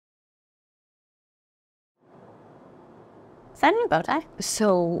that a new bow tie?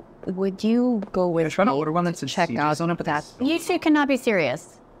 So, would you go with trying to order one that's check out on it, but that? You two cannot be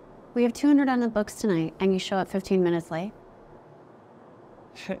serious. We have 200 on the books tonight, and you show up 15 minutes late.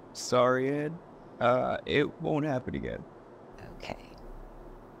 Sorry, Ed. It won't happen again. Okay.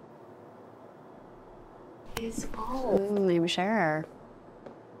 I'm sure.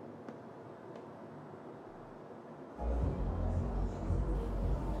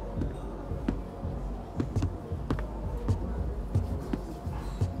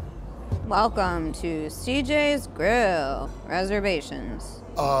 Welcome to CJ's Grill. Reservations.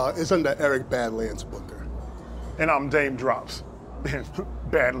 It's under Eric Badlands Booker. And I'm Daym Drops.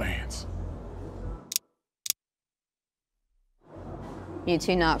 Badlands. You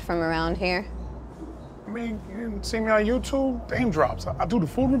two not from around here? I mean, you didn't see me on YouTube? Daym Drops. I do the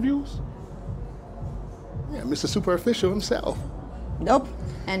food reviews. Yeah, Mr. Superficial himself. Nope.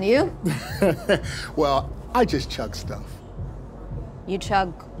 And you? Well, I just chug stuff. You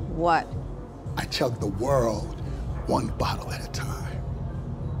chug what? I chug the world one bottle at a time.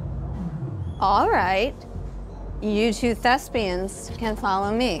 All right. You two thespians can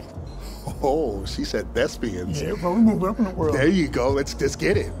follow me. Oh, she said thespians. Yeah, bro, we move up in the world. There you go. Let's just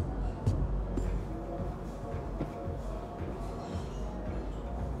get it.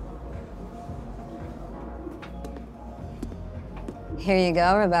 Here you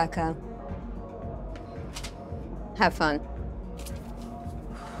go, Rebecca. Have fun.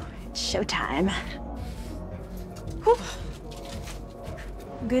 Showtime. Whew.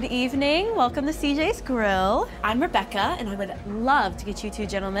 Good evening. Welcome to CJ's Grill. I'm Rebecca, and I would love to get you two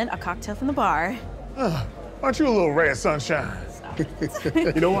gentlemen a cocktail from the bar. Aren't you a little ray of sunshine?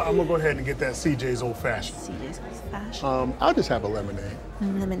 You know what? I'm gonna go ahead and get that CJ's Old Fashioned. CJ's Old Fashioned. I'll just have a lemonade.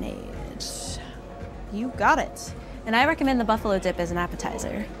 Lemonade. You got it. And I recommend the buffalo dip as an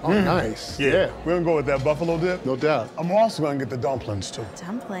appetizer. Oh, nice. Yeah, we're gonna go with that buffalo dip. No doubt. I'm also gonna get the dumplings too.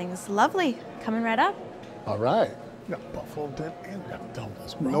 Dumplings. Lovely. Coming right up. All right. We got buffalo dip and we got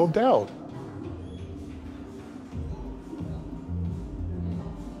dumplings, bro. No doubt.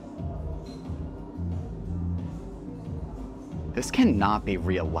 This cannot be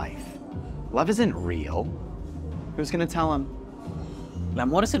real life. Love isn't real. Who's gonna tell him? La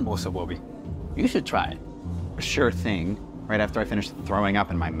amor es hermoso, Bobby. You should try it. Sure thing. Right after I finish throwing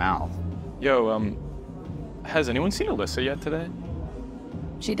up in my mouth. Yo, has anyone seen Alyssa yet today?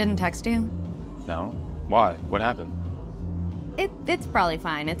 She didn't text you? No. Why? What happened? It's probably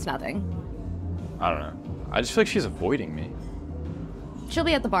fine. It's nothing. I don't know. I just feel like she's avoiding me. She'll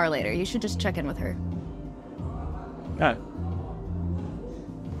be at the bar later. You should just check in with her. Yeah.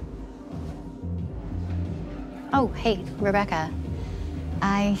 Oh, hey, Rebecca.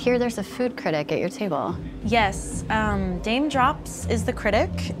 I hear there's a food critic at your table. Yes, Daym Drops is the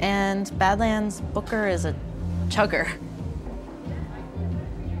critic, and Badlands Booker is a chugger.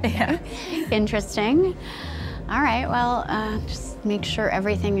 Yeah. Interesting. All right, well, just make sure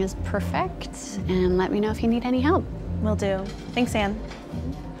everything is perfect, and let me know if you need any help. Will do. Thanks, Anne.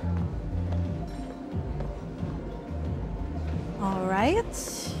 All right,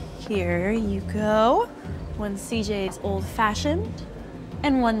 here you go. One CJ's Old Fashioned,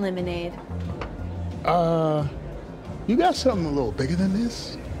 and one lemonade. You got something a little bigger than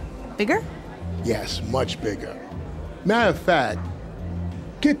this? Bigger? Yes, much bigger. Matter of fact,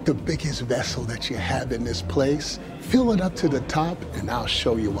 get the biggest vessel that you have in this place, fill it up to the top, and I'll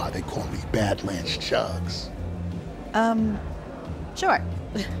show you why they call me Badlands Chugs. Sure.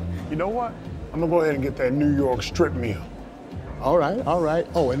 You know what? I'm gonna go ahead and get that New York strip meal. All right, all right.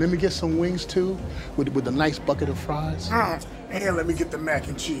 Oh, and let me get some wings too, with a nice bucket of fries. And let me get the mac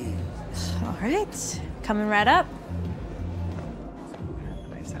and cheese. All right, coming right up.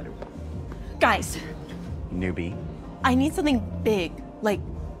 Guys, Newbie. I need something big, like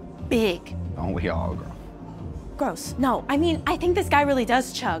big. Don't we all, girl? Gross. No, I mean, I think this guy really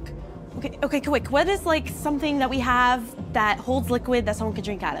does chug. Okay, quick. What is like something that we have that holds liquid that someone could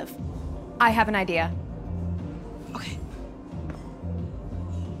drink out of? I have an idea. Okay.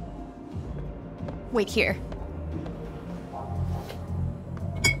 Wait here.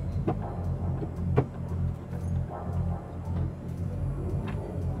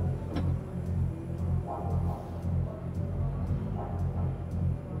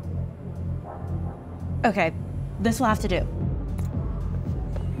 Okay, this will have to do.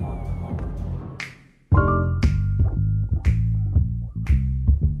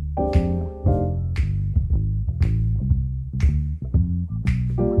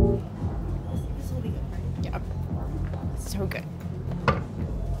 So good.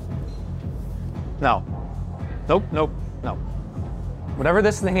 No. Nope. Whatever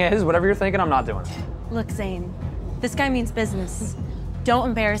this thing is, whatever you're thinking, I'm not doing it. Look, Zane, This guy means business. Don't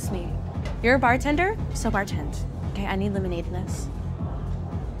embarrass me. You're a bartender, so bartend. Okay, I need lemonade in this.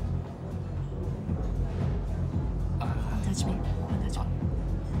 Don't touch me. Don't touch me.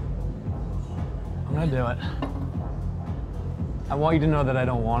 I'm gonna do it. I want you to know that I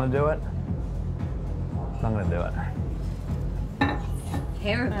don't want to do it, but I'm gonna do it.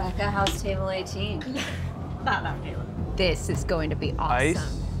 Hey, Rebecca, how's table 18? This is going to be awesome.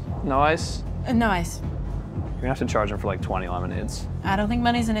 Ice? No ice? No ice. You're gonna have to charge him for like 20 lemonades. I don't think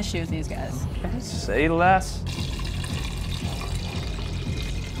money's an issue with these guys. Say less.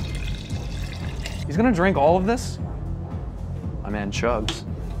 He's gonna drink all of this? My man chugs.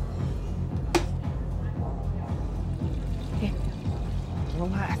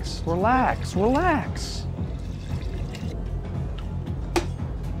 Relax, relax, relax.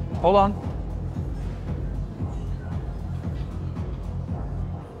 Hold on.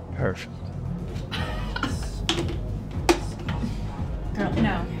 Perfect. Girl,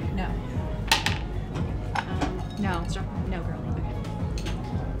 no. No, stop. No, girlie.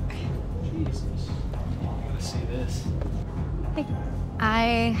 Okay. Jesus. Let's see this.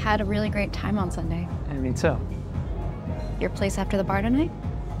 I had a really great time on Sunday. And me too. Your place after the bar tonight?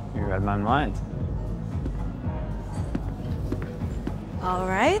 You read my mind. All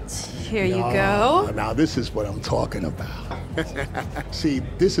right, here you go. Now this is what I'm talking about. See,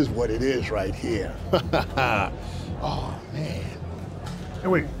 this is what it is right here. Oh, man. Hey,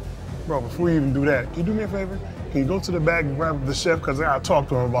 wait, bro, before you even do that, can you do me a favor? Can you go to the back and grab the chef? Because I gotta talk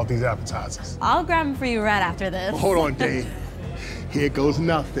to him about these appetizers. I'll grab them for you right after this. Hold on, Dave. Here goes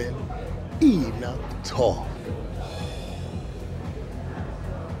nothing. Enough talk.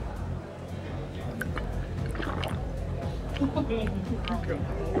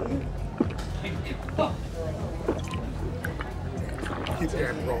 Get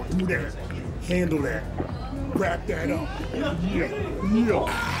that, bro. Do that. Handle that. Wrap that up. Yeah.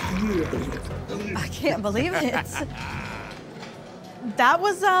 I can't believe it. That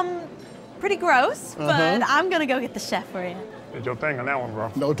was pretty gross, but I'm gonna go get the chef for you. Did your thing on that one,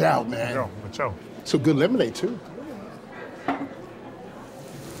 bro. No doubt, man. Yo, but yo. It's a good lemonade, too.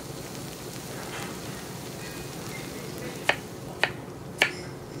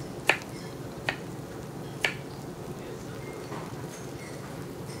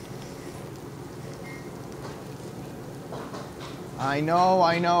 I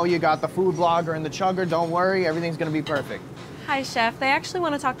know, you got the food blogger and the chugger. Don't worry, everything's gonna be perfect. Hi, chef. They actually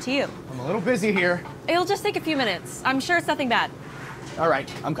want to talk to you. I'm a little busy here. It'll just take a few minutes. I'm sure it's nothing bad. All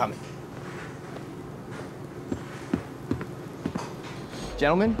right, I'm coming.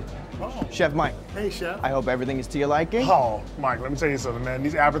 Gentlemen, Chef Mike. Hey, Chef. I hope everything is to your liking. Oh, Mike, let me tell you something, man.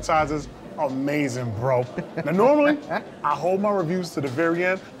 These appetizers are amazing, bro. Now, normally, I hold my reviews to the very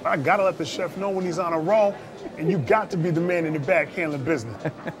end, but I gotta let the chef know when he's on a roll, and you got to be the man in the back handling business.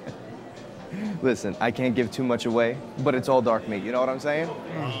 Listen, I can't give too much away, but it's all dark meat, you know what I'm saying?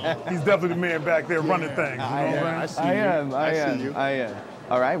 He's definitely the man back there running things, you know what I'm saying? I am.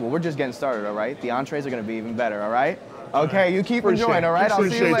 All right, well, we're just getting started, all right? The entrees are gonna be even better, all right? Okay, you keep enjoying, all right? I'll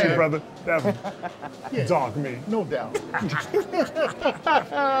see you later. Appreciate you, brother. Definitely. Dark meat. No doubt.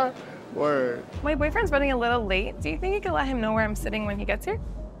 Word. My boyfriend's running a little late. Do you think you could let him know where I'm sitting when he gets here?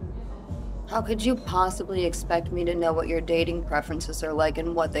 How could you possibly expect me to know what your dating preferences are like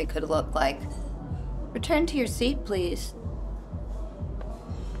and what they could look like? Return to your seat, please.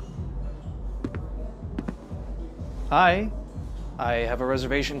 Hi, I have a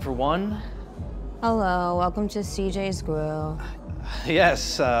reservation for one. Hello, welcome to CJ's Grill.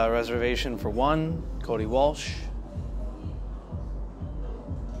 Yes, reservation for one, Cody Walsh.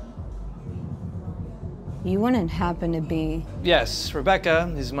 You wouldn't happen to be Yes,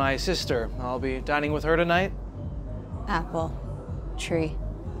 Rebecca is my sister. I'll be dining with her tonight. Apple Tree.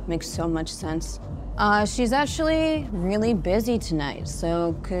 Makes so much sense. She's actually really busy tonight,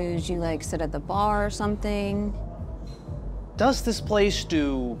 so could you like sit at the bar or something? Does this place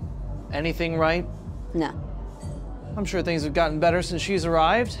do anything right? No. I'm sure things have gotten better since she's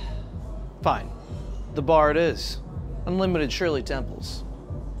arrived. Fine. The bar it is. Unlimited Shirley Temples.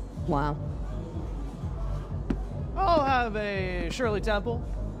 Wow. I'll have a Shirley Temple.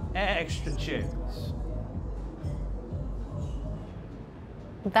 Extra chairs.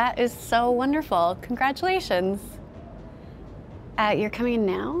 That is so wonderful. Congratulations. You're coming in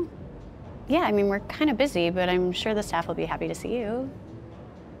now? Yeah, I mean, we're kind of busy, but I'm sure the staff will be happy to see you.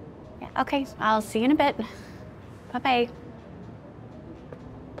 Yeah, okay, I'll see you in a bit. Bye-bye.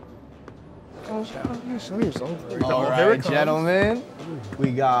 All right, gentlemen,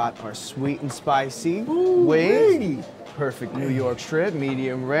 we got our sweet and spicy wings. Perfect New York strip,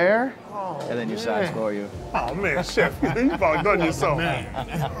 medium rare. And then your sides man. for you. Oh man, chef, you about done yourself.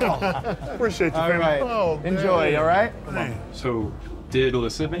 Appreciate you, All family. right. Oh, Enjoy, all right? So, did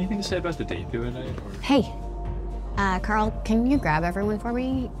Alyssa have anything to say about the date the other night? Or? Hey, Carl, can you grab everyone for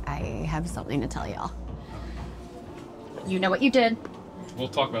me? I have something to tell y'all. You know what you did. We'll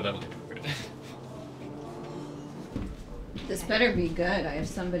talk about that later. This better be good. I have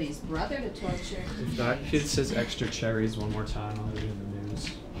somebody's brother to torture. If that kid says extra cherries one more time, I'll have it in the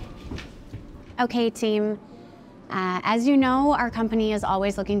news. Okay, team. As you know, our company is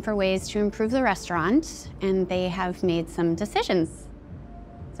always looking for ways to improve the restaurant, and they have made some decisions.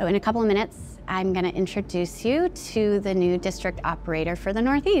 So in a couple of minutes, I'm gonna introduce you to the new district operator for the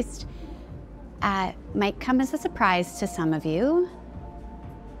Northeast. Might come as a surprise to some of you,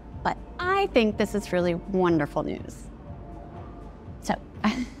 but I think this is really wonderful news. So,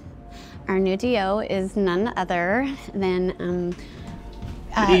 our new DO is none other than,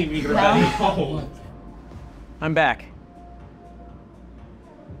 I'm back.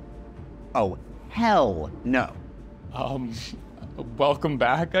 Oh, hell no. Welcome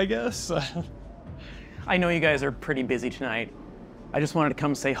back, I guess. I know you guys are pretty busy tonight. I just wanted to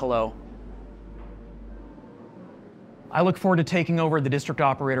come say hello. I look forward to taking over the district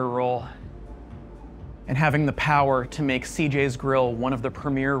operator role and having the power to make CJ's Grill one of the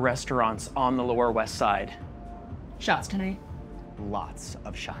premier restaurants on the Lower West Side. Shots tonight. Lots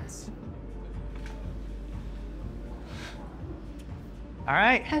of shots. All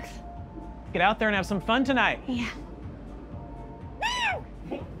right. Get out there and have some fun tonight. Yeah.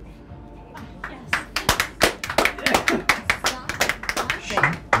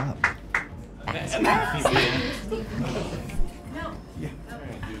 Shut up.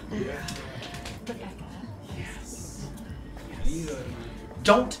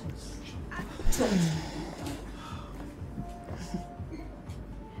 Don't.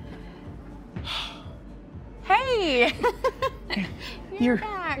 Hey! You're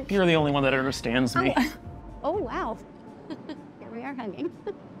back. You're the only one that understands me. Oh, wow. Here we are hugging.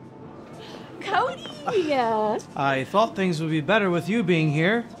 Cody! I thought things would be better with you being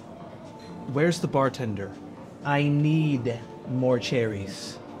here. Where's the bartender? I need more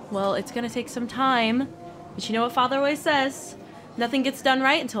cherries. Well, it's gonna take some time, but you know what Father always says? Nothing gets done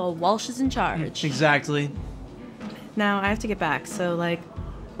right until Walsh is in charge. Exactly. Now, I have to get back, so, like,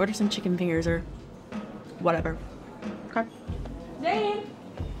 order some chicken fingers or whatever. Okay. Daym!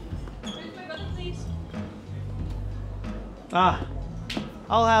 Where's my brother, please? Ah,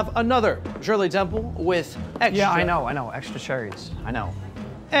 I'll have another Shirley Temple with extra. Yeah, I know. Extra cherries. I know.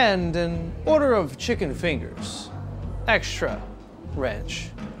 And an order of chicken fingers. Extra ranch.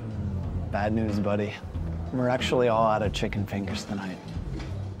 Bad news, buddy. We're actually all out of chicken fingers tonight.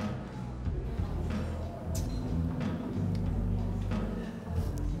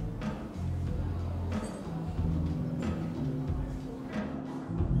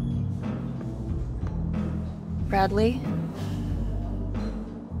 Bradley?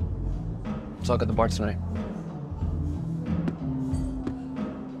 So I'll get the bar tonight.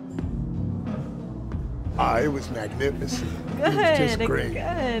 It was magnificent. Good, It was just great.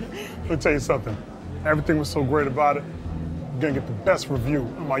 good. Let me tell you something. Everything was so great about it. You're gonna get the best review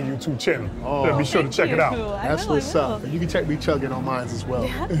on my YouTube channel. Yeah, be sure to check it out. That's what's up. And you can check me chugging on mine as well.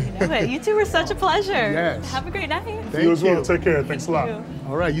 Yeah, you know it. You two were such a pleasure. Yes. Have a great night. Thank You as well. you. Take care. Thanks a lot.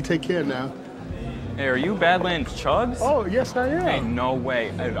 All right, you take care now. Hey, are you Badlands Chugs? Oh, yes, I am. Hey, no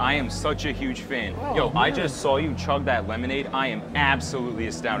way. I am such a huge fan. Yo, I just saw you chug that lemonade. I am absolutely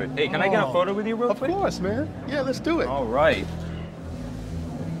astounded. Hey, can I get a photo with you real quick? Of course, man. Yeah, let's do it. All right.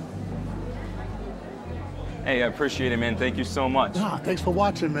 Hey, I appreciate it, man. Thank you so much. Nah, thanks for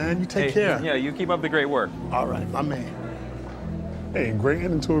watching, man. You take Hey, care. Yeah, you keep up the great work. All right, my man. Hey, great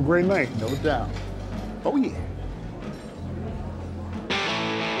ending to a great night. No doubt. Oh, yeah.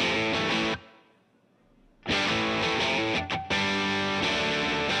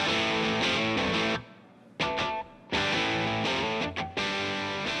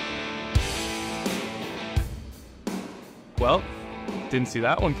 Well, didn't see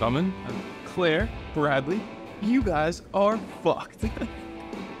that one coming. Claire, Bradley, you guys are fucked.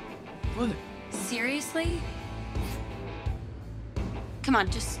 What? Seriously? Come on,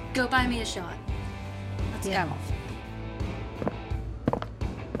 just go buy me a shot. Let's go.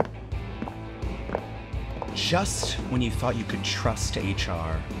 Just when you thought you could trust HR.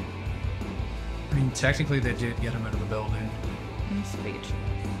 I mean, technically they did get him out of the building.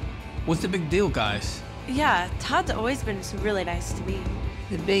 What's the big deal, guys? Yeah, Todd's always been really nice to me.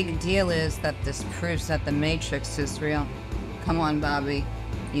 The big deal is that this proves that the Matrix is real. Come on, Bobby.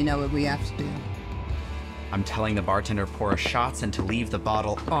 You know what we have to do. I'm telling the bartender pour us shots and to leave the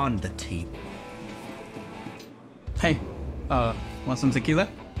bottle on the table. Hey, want some tequila?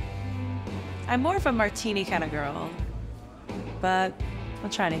 I'm more of a martini kind of girl, but I'll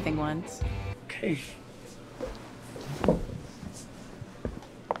try anything once. Okay.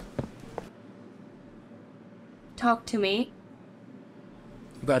 Talk to me.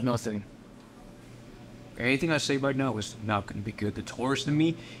 You got nothing. Anything I say right now is not gonna be good. The Taurus in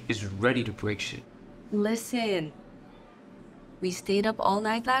me is ready to break shit. Listen. We stayed up all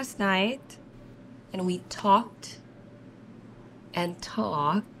night last night, and we talked and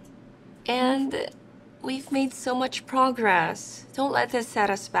talked, and we've made so much progress. Don't let this set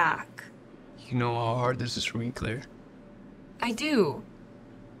us back. You know how hard this is for me, Claire. I do.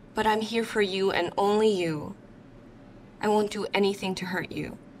 But I'm here for you and only you. I won't do anything to hurt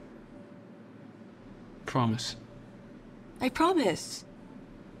you. Promise. I promise.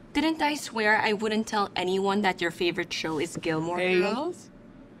 Didn't I swear I wouldn't tell anyone that your favorite show is Gilmore Girls?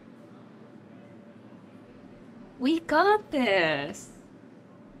 We got this.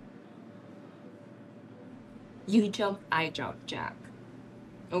 You jump, I jump, Jack.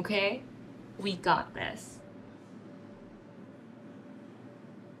 Okay? We got this.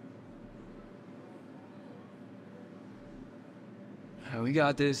 We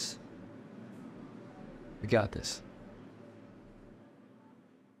got this. We got this.